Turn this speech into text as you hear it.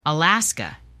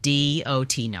Alaska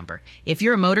DOT number. If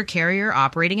you're a motor carrier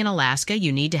operating in Alaska,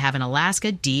 you need to have an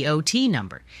Alaska DOT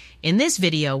number. In this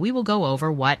video, we will go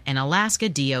over what an Alaska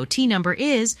DOT number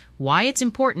is, why it's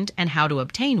important, and how to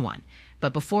obtain one.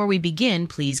 But before we begin,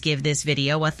 please give this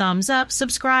video a thumbs up,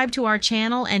 subscribe to our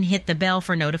channel, and hit the bell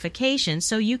for notifications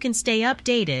so you can stay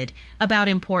updated about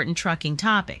important trucking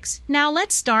topics. Now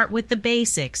let's start with the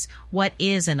basics. What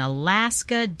is an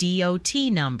Alaska DOT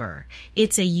number?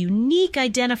 It's a unique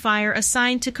identifier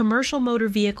assigned to commercial motor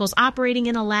vehicles operating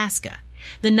in Alaska.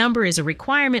 The number is a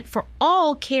requirement for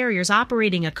all carriers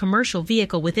operating a commercial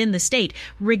vehicle within the state,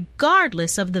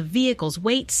 regardless of the vehicle's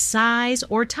weight, size,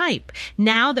 or type.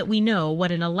 Now that we know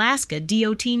what an Alaska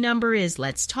DOT number is,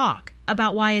 let's talk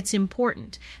about why it's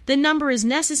important. The number is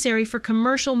necessary for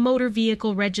commercial motor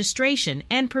vehicle registration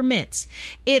and permits.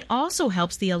 It also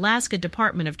helps the Alaska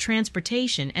Department of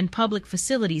Transportation and public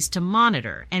facilities to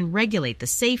monitor and regulate the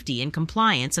safety and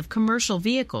compliance of commercial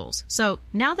vehicles. So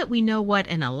now that we know what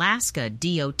an Alaska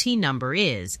DOT number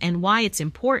is and why it's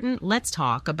important, let's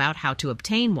talk about how to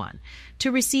obtain one.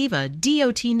 To receive a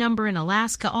DOT number in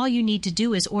Alaska, all you need to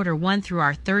do is order one through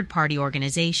our third-party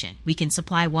organization. We can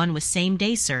supply one with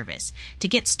same-day service. To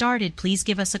get started, please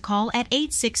give us a call at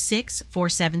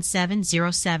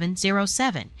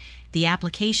 866-477-0707. The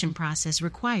application process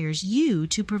requires you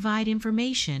to provide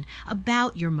information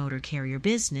about your motor carrier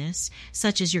business,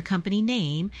 such as your company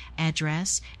name,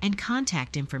 address, and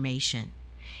contact information.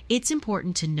 It's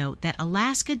important to note that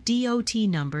Alaska DOT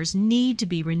numbers need to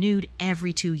be renewed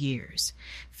every 2 years.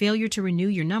 Failure to renew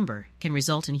your number can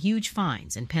result in huge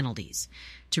fines and penalties.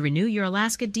 To renew your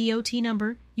Alaska DOT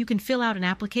number, you can fill out an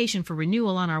application for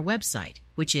renewal on our website,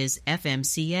 which is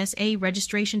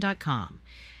fmcsaregistration.com.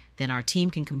 Then our team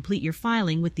can complete your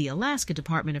filing with the Alaska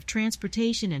Department of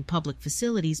Transportation and Public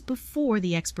Facilities before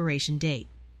the expiration date.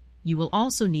 You will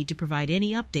also need to provide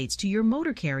any updates to your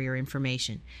motor carrier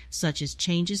information, such as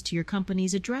changes to your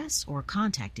company's address or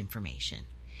contact information.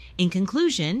 In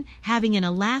conclusion, having an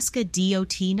Alaska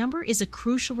DOT number is a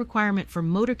crucial requirement for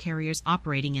motor carriers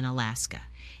operating in Alaska.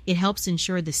 It helps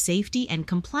ensure the safety and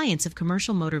compliance of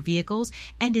commercial motor vehicles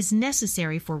and is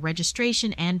necessary for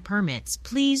registration and permits.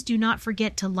 Please do not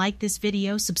forget to like this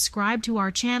video, subscribe to our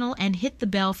channel, and hit the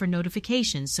bell for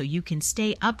notifications so you can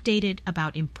stay updated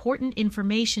about important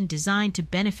information designed to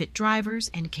benefit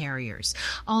drivers and carriers.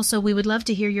 Also, we would love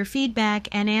to hear your feedback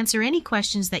and answer any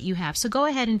questions that you have, so go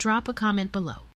ahead and drop a comment below.